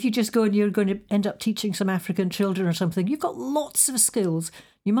 if you just go and you're going to end up teaching some African children or something, you've got lots of skills.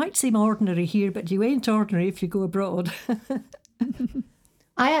 You might seem ordinary here, but you ain't ordinary if you go abroad.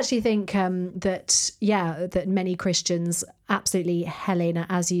 I actually think that many Christians, absolutely, Helena,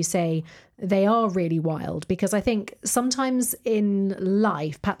 as you say, they are really wild, because I think sometimes in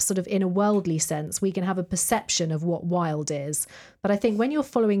life, perhaps sort of in a worldly sense, we can have a perception of what wild is. But I think when you're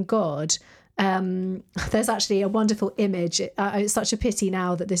following God, there's actually a wonderful image. It's such a pity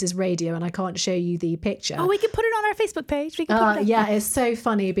now that this is radio and I can't show you the picture. Oh, we can put it on our Facebook page. Yeah, it's so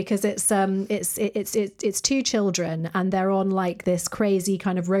funny because it's two children and they're on like this crazy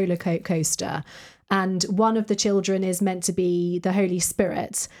kind of roller coaster. and one of the children is meant to be the Holy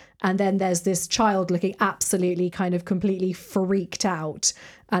Spirit. And then there's this child looking absolutely kind of completely freaked out.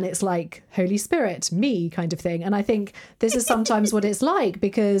 And it's like, Holy Spirit, me kind of thing. And I think this is sometimes what it's like,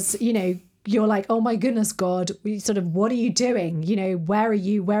 because, you know, you're like, oh my goodness, God, sort of, what are you doing? You know, where are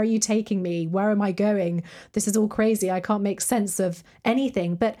you? Where are you taking me? Where am I going? This is all crazy. I can't make sense of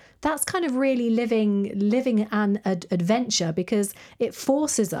anything. But that's kind of really living an adventure, because it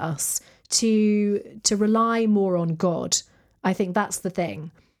forces us to rely more on God. I think that's the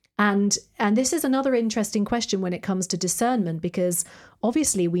thing. And this is another interesting question when it comes to discernment, because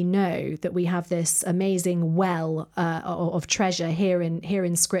obviously we know that we have this amazing well of treasure here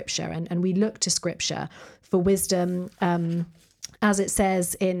in Scripture, and we look to Scripture for wisdom, as it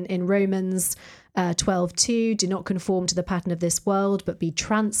says in Romans 12:2, do not conform to the pattern of this world, but be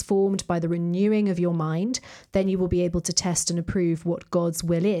transformed by the renewing of your mind. Then you will be able to test and approve what God's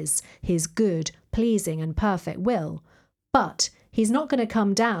will is, his good, pleasing and perfect will. But he's not going to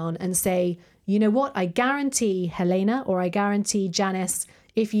come down and say, you know what, I guarantee Helena, or I guarantee Janice,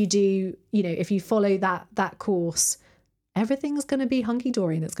 if you do, you know, if you follow that course, everything's going to be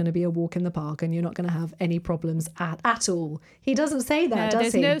hunky-dory and it's going to be a walk in the park and you're not going to have any problems at all. He doesn't say that,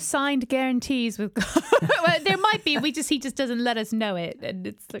 does he? There's no signed guarantees with God. Well, there might be. He just doesn't let us know it. And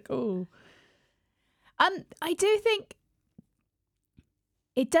it's like, oh. I do think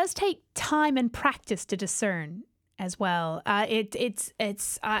it does take time and practice to discern as well.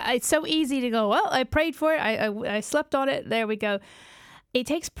 It's so easy to go, well, I prayed for it. I slept on it. There we go. It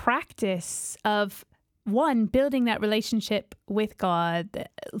takes practice of, one, building that relationship with God,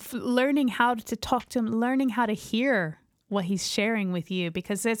 learning how to talk to him, learning how to hear what he's sharing with you,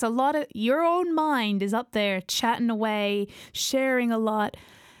 because there's a lot of, your own mind is up there chatting away, sharing a lot,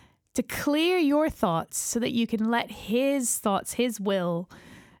 to clear your thoughts so that you can let his thoughts, his will,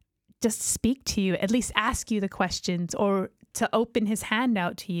 just speak to you, at least ask you the questions, or to open his hand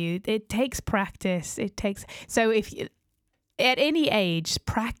out to you. It takes practice. So if you, at any age,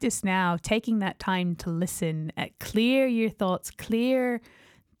 practice now, taking that time to listen, clear your thoughts, clear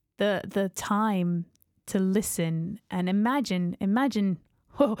the time to listen, and imagine,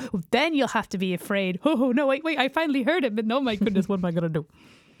 oh, then you'll have to be afraid. Oh, no, wait, I finally heard it, but oh my goodness, what am I going to do?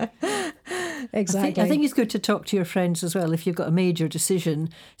 Exactly. I think it's good to talk to your friends as well if you've got a major decision,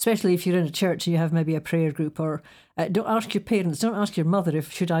 especially if you're in a church and you have maybe a prayer group. Or don't ask your parents, don't ask your mother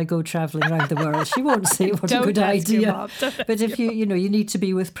if should I go travelling around the world. She won't say what a good idea. But if you need to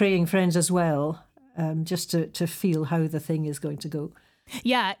be with praying friends as well, just to feel how the thing is going to go.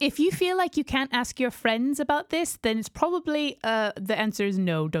 Yeah, if you feel like you can't ask your friends about this, then it's probably the answer is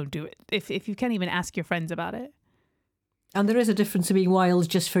no, don't do it. If you can't even ask your friends about it. And there is a difference in being wild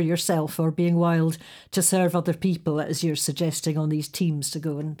just for yourself or being wild to serve other people, as you're suggesting on these teams to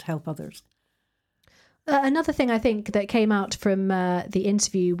go and help others. Another thing I think that came out from the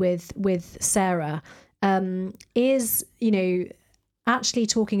interview with Sarah is, actually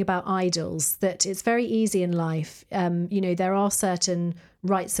talking about idols, that it's very easy in life. There are certain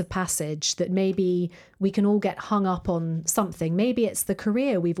rites of passage that maybe we can all get hung up on something. Maybe it's the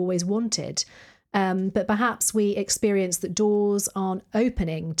career we've always wanted. But perhaps we experience that doors aren't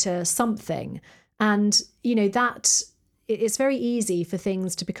opening to something. And, that it's very easy for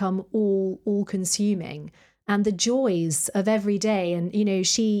things to become all consuming, and the joys of every day. And,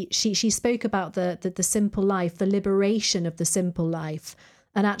 she spoke about the simple life, the liberation of the simple life,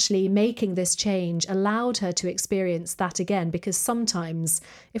 and actually making this change allowed her to experience that again, because sometimes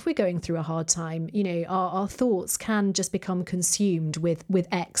if we're going through a hard time, our thoughts can just become consumed with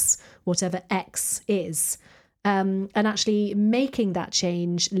X, whatever X is. And actually making that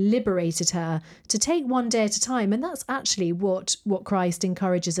change liberated her to take one day at a time. And that's actually what Christ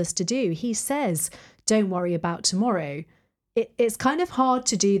encourages us to do. He says, don't worry about tomorrow. It's kind of hard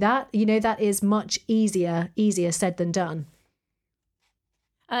to do that. That is much easier said than done.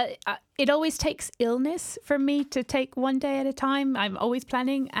 It always takes illness for me to take one day at a time. I'm always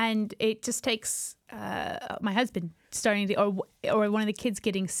planning, and it just takes my husband starting to, or one of the kids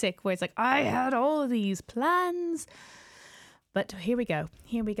getting sick, where it's like, I had all of these plans, but here we go.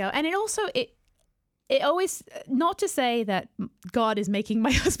 And it also, it always, not to say that God is making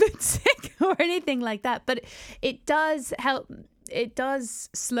my husband sick or anything like that, but it does help. It does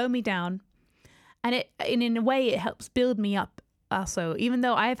slow me down, and in a way, it helps build me up. Also, even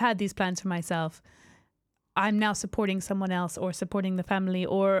though I've had these plans for myself, I'm now supporting someone else, or supporting the family,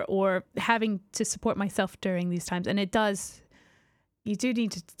 or having to support myself during these times. And you do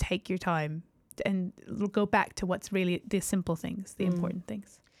need to take your time and go back to what's really the simple things, the important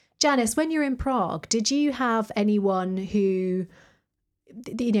things. Janice, when you're in Prague, did you have anyone who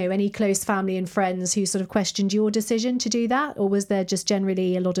any close family and friends who sort of questioned your decision to do that? Or was there just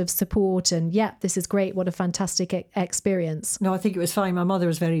generally a lot of support and, this is great, what a fantastic experience? No, I think it was fine. My mother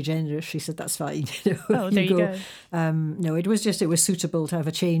was very generous. She said, that's fine. Oh, there you go. No, it was suitable to have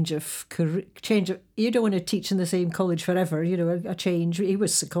a change of career. You don't want to teach in the same college forever, a change. He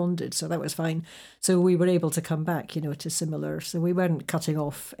was seconded, so that was fine. So we were able to come back, to similar. So we weren't cutting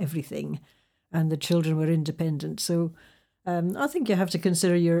off everything, and the children were independent. So I think you have to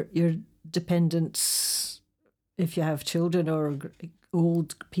consider your dependents. If you have children or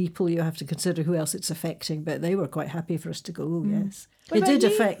old people, you have to consider who else it's affecting. But they were quite happy for us to go, yes. It did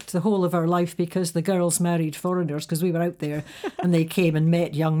affect the whole of our life because the girls married foreigners because we were out there and they came and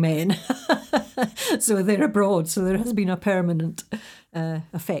met young men. So they're abroad. So there has been a permanent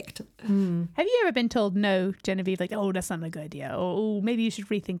effect. Have you ever been told no, Genevieve? Like, oh, that's not a good idea. Or maybe you should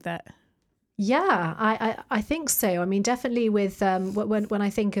rethink that. Yeah, I think so. I mean, definitely with when I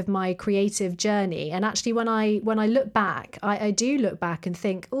think of my creative journey, and actually when I look back, I do look back and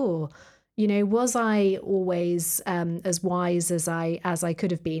think, was I always as wise as I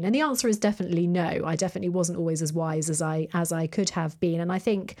could have been? And the answer is definitely no. I definitely wasn't always as wise as I could have been. And I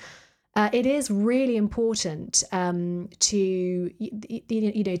think it is really important to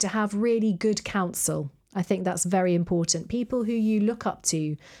have really good counsel. I think that's very important. People who you look up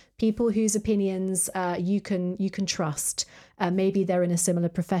to, people whose opinions you can trust. Maybe they're in a similar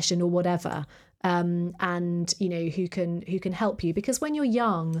profession or whatever, and who can help you. Because when you're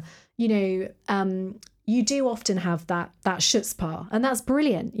young, you do often have that chutzpah, and that's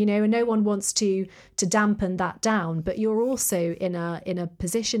brilliant, and no one wants to dampen that down. But you're also in a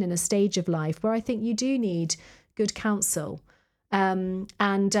position, in a stage of life where I think you do need good counsel. I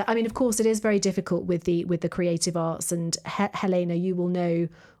mean, of course, it is very difficult with the creative arts, and Helena, you will know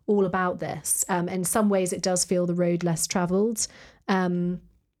all about this. In some ways, it does feel the road less travelled, and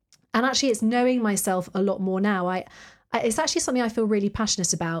actually, it's knowing myself a lot more now. It's actually something I feel really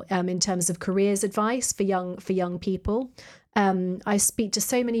passionate about in terms of careers advice for young people. I speak to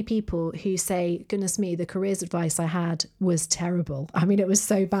so many people who say, goodness me, the careers advice I had was terrible. I mean, it was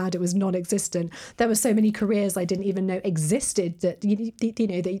so bad, it was non-existent. There were so many careers I didn't even know existed that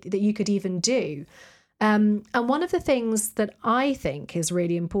that you could even do. And one of the things that I think is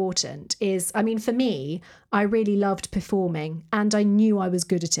really important is, I mean, for me, I really loved performing and I knew I was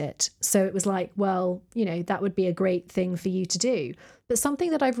good at it. So it was like, well, that would be a great thing for you to do. But something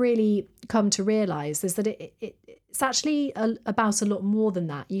that I've really come to realise is that it's actually about a lot more than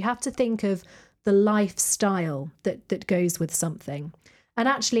that. You have to think of the lifestyle that goes with something. And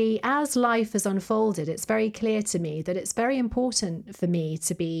actually, as life has unfolded, it's very clear to me that it's very important for me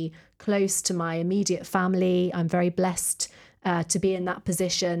to be close to my immediate family. I'm very blessed to be in that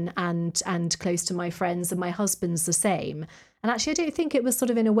position and close to my friends, and my husband's the same. And actually, I don't think it was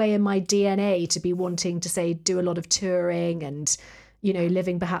sort of in a way in my DNA to be wanting to, say, do a lot of touring and,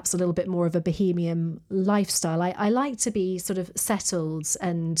 living perhaps a little bit more of a bohemian lifestyle. I like to be sort of settled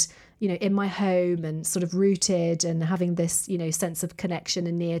and, in my home and sort of rooted and having this, sense of connection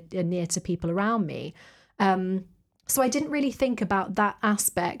and near to people around me. So I didn't really think about that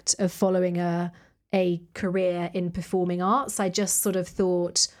aspect of following a career in performing arts. I just sort of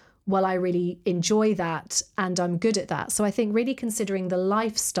thought, well, I really enjoy that and I'm good at that. So I think really considering the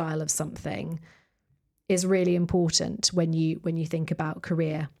lifestyle of something is really important when you think about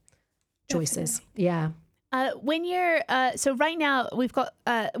career choices. Definitely. Yeah. When you're so right now we've got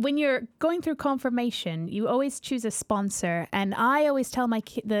when you're going through confirmation, you always choose a sponsor, and I always tell my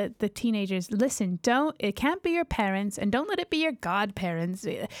the teenagers, listen, it can't be your parents, and don't let it be your godparents.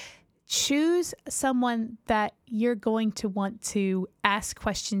 Choose someone that you're going to want to ask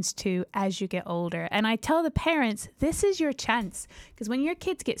questions to as you get older. And I tell the parents, this is your chance. Because when your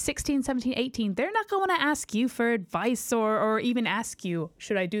kids get 16, 17, 18, they're not going to ask you for advice or even ask you,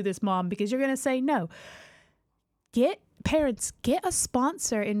 should I do this, Mom? Because you're going to say no. Get a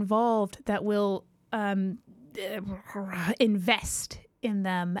sponsor involved that will invest in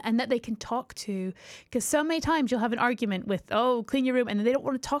them and that they can talk to, because so many times you'll have an argument with, clean your room, and they don't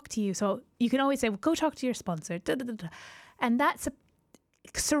want to talk to you. So you can always say, well, go talk to your sponsor. And that's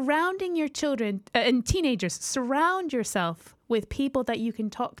surrounding your children and teenagers. Surround yourself with people that you can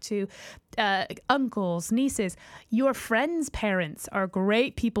talk to, uncles, nieces, your friends' parents are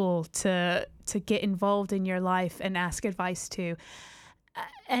great people to get involved in your life and ask advice to.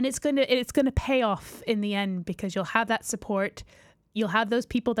 And it's going to pay off in the end, because you'll have that support. You'll have those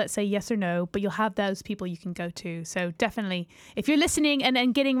people that say yes or no, but you'll have those people you can go to. So definitely, if you're listening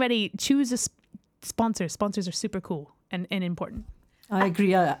and getting ready, choose a sponsor. Sponsors are super cool and important. I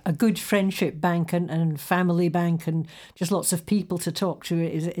agree. A good friendship bank and family bank and just lots of people to talk to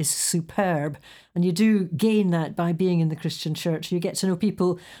is superb. And you do gain that by being in the Christian church. You get to know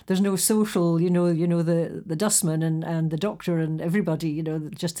people. There's no social, the dustman and the doctor and everybody,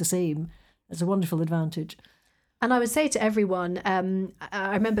 just the same. It's a wonderful advantage. And I would say to everyone,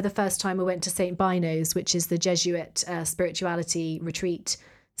 I remember the first time I went to St. Bino's, which is the Jesuit spirituality retreat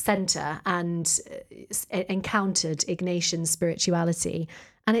centre, and encountered Ignatian spirituality.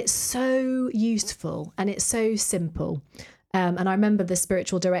 And it's so useful and it's so simple. And I remember the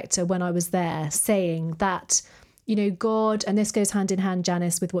spiritual director when I was there saying that, God, and this goes hand in hand,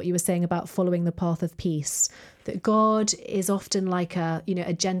 Janice, with what you were saying about following the path of peace, that God is often like a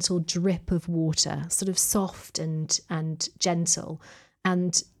gentle drip of water, sort of soft and gentle.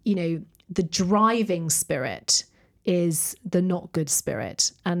 And, the driving spirit is the not good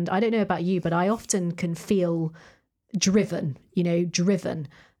spirit. And I don't know about you, but I often can feel driven.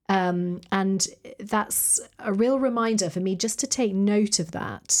 And that's a real reminder for me just to take note of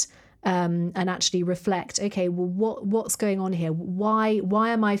that. And actually reflect, okay, well, what's going on here? Why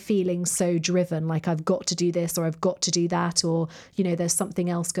am I feeling so driven? Like I've got to do this or I've got to do that, or, there's something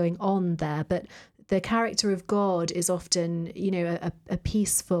else going on there. But the character of God is often, a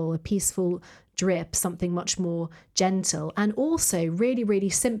peaceful drip, something much more gentle. And also really, really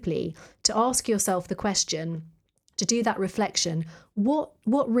simply to ask yourself the question, to do that reflection, what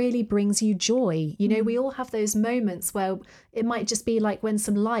really brings you joy? We all have those moments where it might just be like when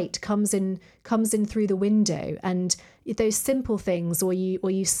some light comes in through the window, and those simple things, or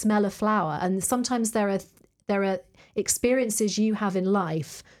you smell a flower. And sometimes there are experiences you have in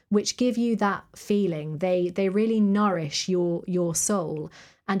life which give you that feeling. They really nourish your soul.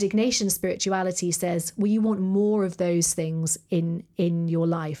 And Ignatian spirituality says, well, you want more of those things in your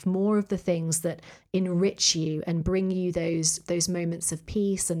life, more of the things that enrich you and bring you those moments of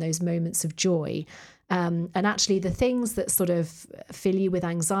peace and those moments of joy. And actually the things that sort of fill you with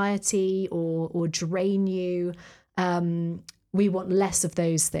anxiety or drain you, we want less of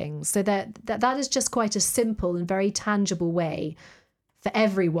those things. So that is just quite a simple and very tangible way for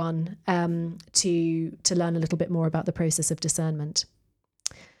everyone to learn a little bit more about the process of discernment.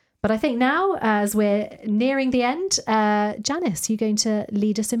 But I think now, as we're nearing the end, Janice, you're going to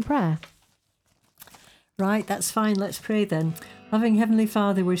lead us in prayer. Right, that's fine. Let's pray then. Loving Heavenly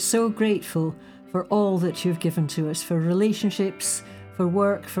Father, we're so grateful for all that you've given to us, for relationships, for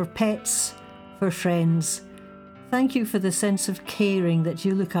work, for pets, for friends. Thank you for the sense of caring that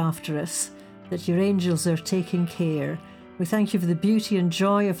you look after us, that your angels are taking care. We thank you for the beauty and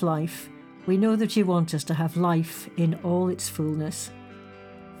joy of life. We know that you want us to have life in all its fullness.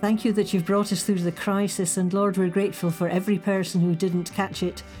 Thank you that you've brought us through the crisis, and Lord, we're grateful for every person who didn't catch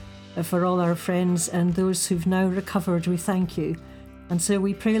it, for all our friends and those who've now recovered. We thank you. And so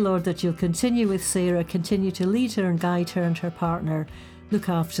we pray, Lord, that you'll continue with Sarah, continue to lead her and guide her and her partner. Look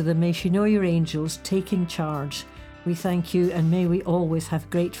after them. May she know your angels taking charge. We thank you, and may we always have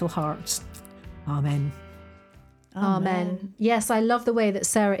grateful hearts. Amen. Amen. Yes, I love the way that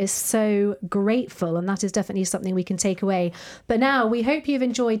Sarah is so grateful, and that is definitely something we can take away. But now we hope you've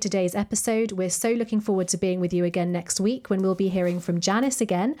enjoyed today's episode. We're so looking forward to being with you again next week, when we'll be hearing from Janice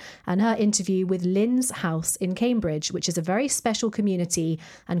again and her interview with Lynn's House in Cambridge, which is a very special community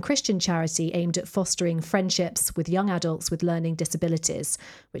and Christian charity aimed at fostering friendships with young adults with learning disabilities,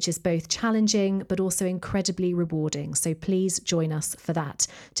 which is both challenging but also incredibly rewarding. So please join us for that.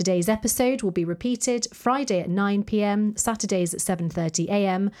 Today's episode will be repeated Friday at 9 p.m, Saturdays at 7:30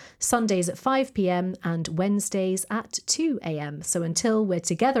 a.m, Sundays at 5 p.m, and Wednesdays at 2 a.m. So until we're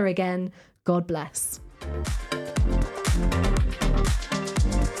together again, God bless.